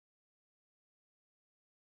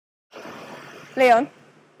Leon,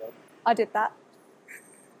 I did that.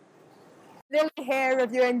 Lily here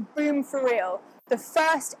reviewing Boom for Real, the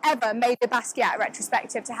first ever major Basquiat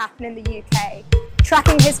retrospective to happen in the UK,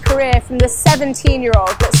 tracking his career from the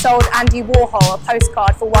 17-year-old that sold Andy Warhol a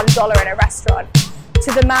postcard for $1 in a restaurant,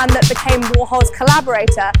 to the man that became Warhol's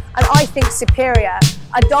collaborator and I think superior,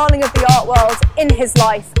 a darling of the art world in his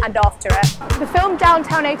life and after it. The film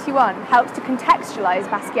Downtown 81 helps to contextualise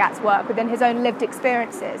Basquiat's work within his own lived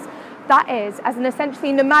experiences. That is, as an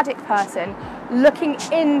essentially nomadic person looking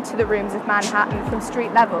into the rooms of Manhattan from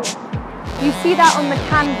street level. You see that on the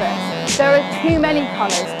canvas. There are too many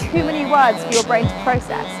colours, too many words for your brain to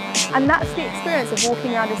process. And that's the experience of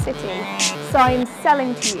walking around a city. Signs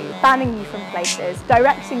selling to you, banning you from places,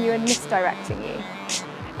 directing you and misdirecting you.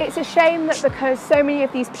 It's a shame that because so many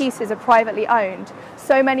of these pieces are privately owned,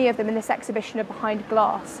 so many of them in this exhibition are behind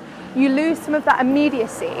glass, you lose some of that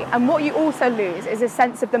immediacy, and what you also lose is a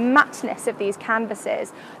sense of the mateness of these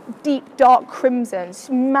canvases. Deep, dark crimsons,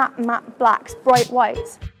 matte blacks, bright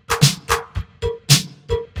whites.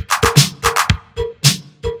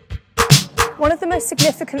 One of the most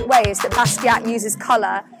significant ways that Basquiat uses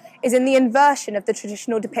colour is in the inversion of the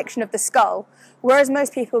traditional depiction of the skull. Whereas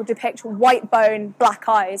most people depict white bone, black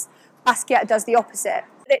eyes, Basquiat does the opposite.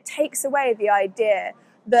 It takes away the idea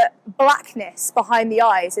that blackness behind the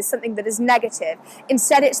eyes is something that is negative.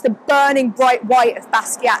 Instead, it's the burning bright white of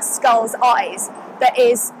Basquiat's skull's eyes that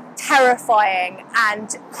is terrifying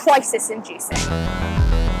and crisis-inducing.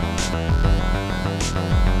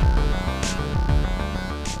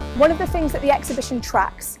 One of the things that the exhibition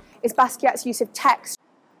tracks is Basquiat's use of text.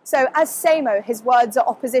 So as Samo, his words are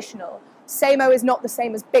oppositional. Samo is not the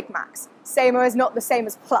same as Big Macs. Samo is not the same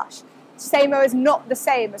as plush. Samo is not the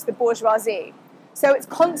same as the bourgeoisie. So it's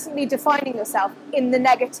constantly defining yourself in the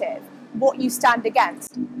negative, what you stand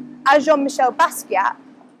against. As Jean-Michel Basquiat,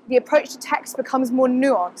 the approach to text becomes more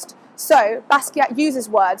nuanced. So Basquiat uses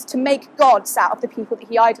words to make gods out of the people that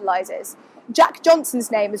he idolises. Jack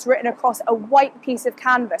Johnson's name is written across a white piece of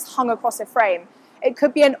canvas hung across a frame. It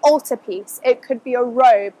could be an altarpiece, it could be a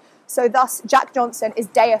robe, so thus Jack Johnson is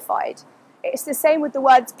deified. It's the same with the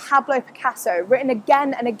words Pablo Picasso, written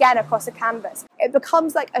again and again across a canvas. It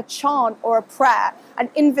becomes like a chant or a prayer, an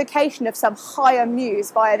invocation of some higher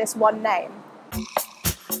muse via this one name.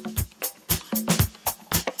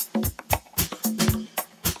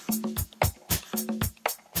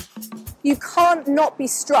 You can't not be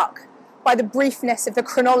struck by the briefness of the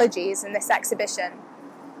chronologies in this exhibition.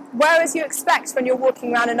 Whereas you expect when you're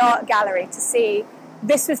walking around an art gallery to see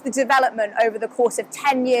this was the development over the course of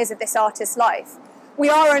 10 years of this artist's life, we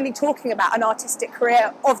are only talking about an artistic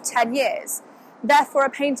career of 10 years. Therefore, a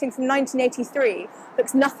painting from 1983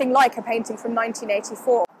 looks nothing like a painting from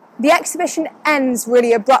 1984. The exhibition ends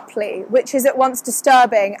really abruptly, which is at once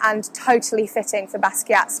disturbing and totally fitting for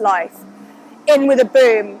Basquiat's life. In with a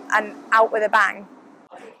boom and out with a bang.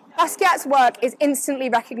 Basquiat's work is instantly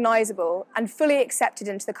recognisable and fully accepted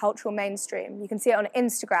into the cultural mainstream. You can see it on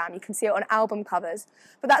Instagram, you can see it on album covers,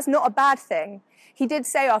 but that's not a bad thing. He did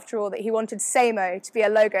say, after all, that he wanted Samo to be a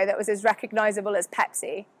logo that was as recognisable as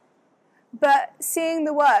Pepsi. But seeing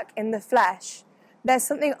the work in the flesh, there's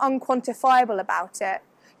something unquantifiable about it.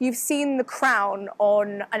 You've seen the crown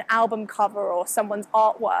on an album cover or someone's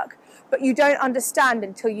artwork, but you don't understand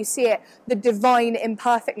until you see it, the divine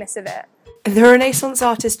imperfectness of it. The Renaissance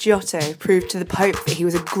artist Giotto proved to the Pope that he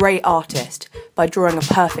was a great artist by drawing a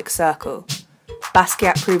perfect circle.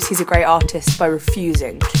 Basquiat proves he's a great artist by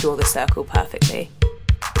refusing to draw the circle perfectly.